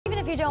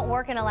you don't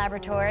work in a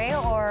laboratory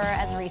or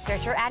as a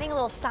researcher, adding a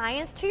little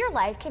science to your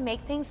life can make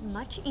things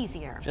much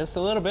easier. Just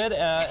a little bit.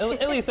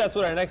 At least that's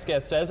what our next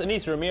guest says.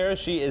 Ainissa Ramirez,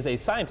 she is a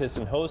scientist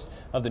and host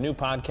of the new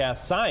podcast,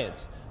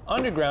 Science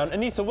Underground.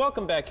 Ainissa,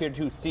 welcome back here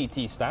to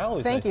CT Style.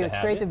 Always Thank nice you. to It's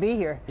have great you. to be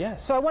here.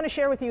 Yes. So I want to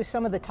share with you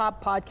some of the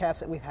top podcasts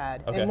that we've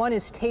had. Okay. And one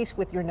is Taste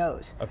with Your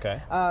Nose. Okay.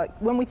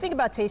 When we think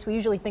about taste, we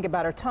usually think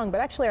about our tongue, but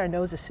actually our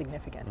nose is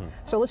significant.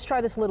 So let's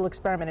try this little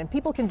experiment. And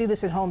people can do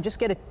this at home. Just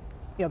get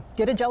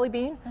a jelly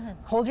bean,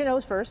 hold your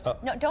nose first.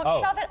 No, don't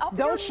shove it up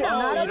your nose.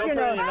 Not up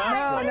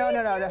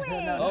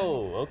your nose. No.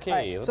 Oh,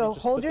 okay. Right, so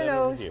hold your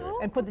nose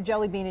and put the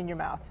jelly bean in your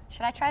mouth.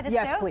 Should I try this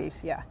Yes, too?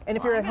 please, yeah. And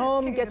if you're at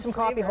home, get some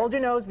coffee, hold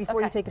your nose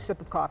before you take a sip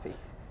of coffee.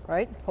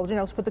 Right? Hold your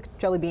nose, put the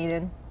jelly bean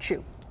in,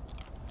 chew.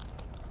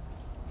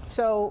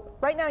 So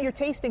right now you're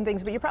tasting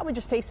things, but you're probably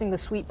just tasting the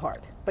sweet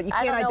part. But you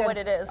can't I don't know what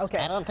it is. Okay.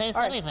 I don't taste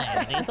anything.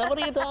 Ainissa,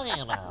 what are you talking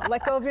about?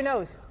 Let go of your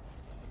nose.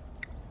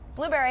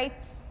 Blueberry.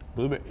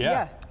 Blueberry.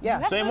 Yeah.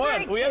 Yeah. Same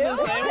one. We have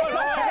the same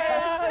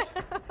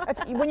one. That's,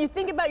 when you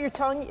think about your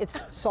tongue,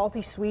 it's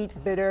salty, sweet,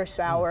 bitter,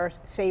 sour,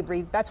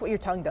 savory. That's what your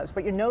tongue does.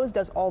 But your nose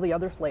does all the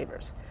other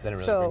flavors. Then it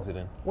really so brings it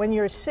in. when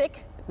you're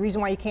sick, the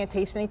reason why you can't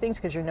taste anything is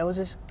because your nose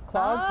is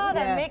clogged. Oh,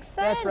 that makes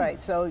sense. That's right.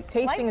 So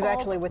tasting is Light bulb.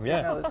 actually with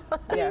your nose.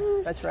 Yeah,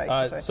 that's right.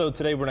 That's right. So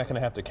today we're not going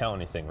to have to count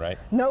anything, right?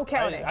 No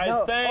counting.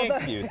 No.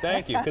 Thank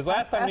you. Because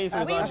last time Ainissa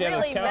was on, she had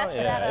us really count. messed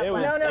that up. It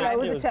was, No, it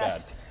was a bad.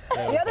 test.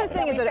 The other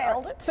thing is we that,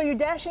 failed. so you're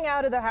dashing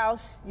out of the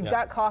house, you've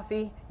got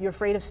coffee, you're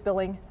afraid of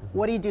spilling.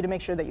 What do you do to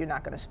make sure that you're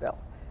not going to spill?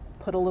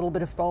 Put a little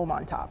bit of foam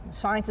on top.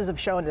 Scientists have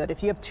shown that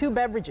if you have two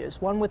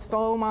beverages, one with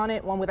foam on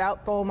it, one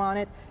without foam on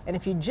it, and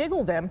if you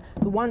jiggle them,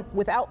 the one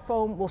without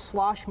foam will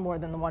slosh more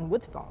than the one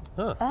with foam.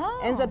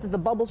 Ends up that the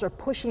bubbles are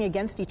pushing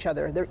against each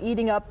other. They're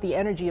eating up the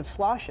energy of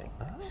sloshing.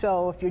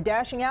 So if you're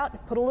dashing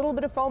out, put a little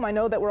bit of foam. I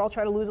know that we're all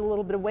trying to lose a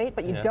little bit of weight,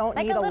 but you don't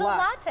Like need a a little lot.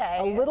 latte.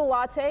 A little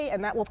latte,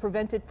 and that will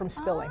prevent it from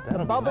spilling.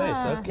 The bubbles.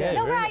 Nice. Okay.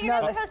 No, very right, you're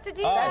good. not supposed to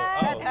do that.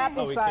 That's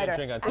apple we cider.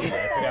 Can't drink on TV.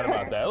 I forgot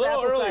about that. A little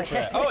apple early cider. for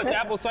that. Oh, it's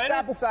apple cider? It's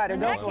apple cider. In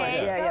Go that for it. case,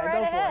 Yeah, go yeah, right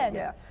go for ahead. it.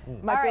 Yeah. Might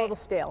All be a right. little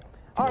stale.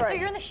 All right. So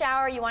you're in the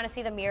shower, you want to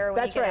see the mirror when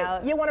That's you get right.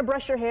 out. You want to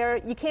brush your hair.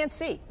 You can't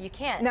see. You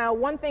can't. Now,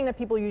 one thing that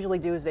people usually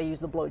do is they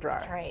use the blow dryer.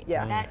 That's right.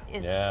 Yeah. That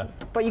is. Yeah.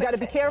 But you got to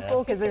be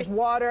careful because there's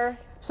water.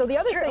 So the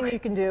other true. thing you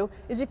can do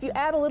is if you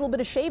add a little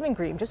bit of shaving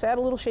cream, just add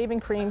a little shaving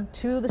cream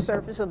to the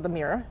surface of the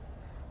mirror,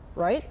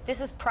 right?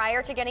 This is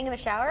prior to getting in the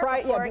shower?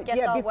 Before it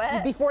gets all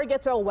wet? Before it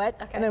gets all wet,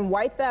 Okay. and then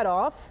wipe that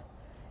off.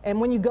 And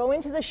when you go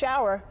into the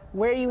shower,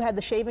 where you had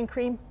the shaving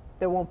cream,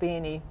 there won't be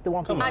any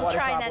water I'm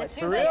trying that as droplets.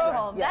 soon as I get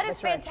home. Yeah, That is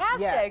that's right.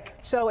 fantastic.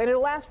 Yeah. So, and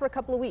it'll last for a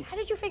couple of weeks. How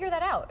did you figure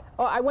that out?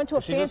 Oh, I went to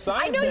a She's a fancy.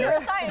 I knew you were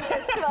a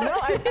scientist. No,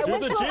 I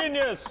went She's to a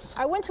genius.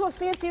 I went to a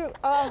fancy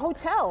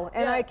hotel,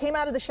 and Yeah. I came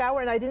out of the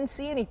shower and I didn't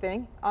see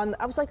anything.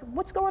 I was like,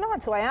 "What's going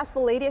on?" So I asked the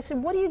lady. I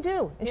said, "What do you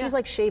do?" And she's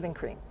like, "Shaving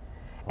cream."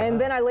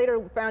 And then I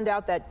later found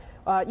out that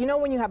you know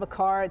when you have a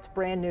car, it's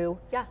brand new,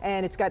 Yeah.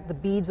 and it's got the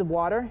beads of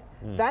water.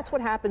 That's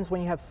what happens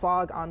when you have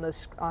fog on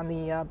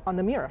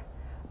the mirror.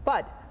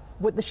 But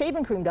what the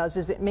shaving cream does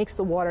is it makes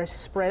the water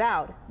spread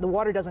out. The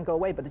water doesn't go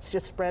away, but it's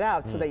just spread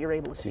out so that you're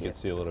able to see You can it.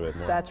 see a little bit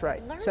more. That's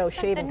right. Learn So something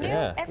shaving new cream.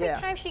 Yeah. every Yeah.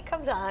 time she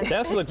comes on.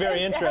 That's look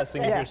very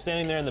interesting. If Yeah. you're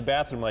standing there in the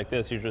bathroom like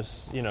this, you're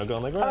just, going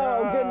like,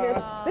 Oh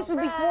goodness! This is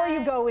before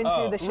you go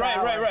into the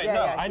shower. Right. Yeah,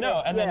 No, yeah, I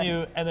know.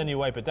 yeah. And then you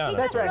wipe it down. He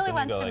That's just right. really And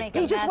wants you go to like make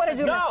a You just want to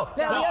do No, this.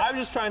 Now, I'm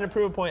just trying to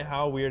prove a point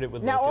how weird it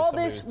would Now look. all if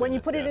somebody this, was when doing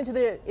you put this,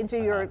 it into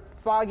your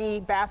foggy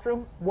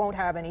bathroom, won't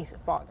have any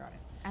fog on it.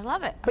 I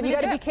love it. But you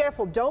got to be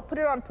careful. Don't put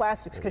it on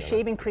plastics because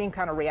shaving cream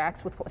kind of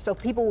reacts with. So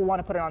people will want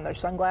to put it on their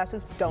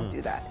sunglasses. Don't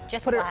do that.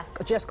 Just Put it- glass.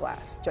 Just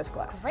glass. Just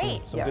glass.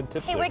 Great. Some Yeah. good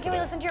tips Hey, there where can we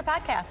today. listen to your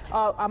podcast?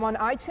 I'm on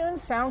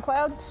iTunes,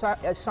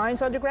 SoundCloud,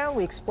 Science Underground.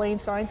 We explain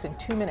science in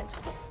 2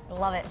 minutes.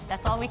 Love it.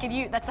 That's all we could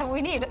use. That's all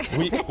we need.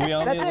 We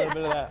all need That's a little it.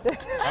 bit of that.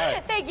 All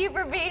right. Thank you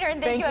for being here,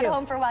 and thank Thank you at you.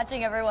 home for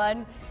watching,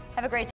 everyone. Have a great day.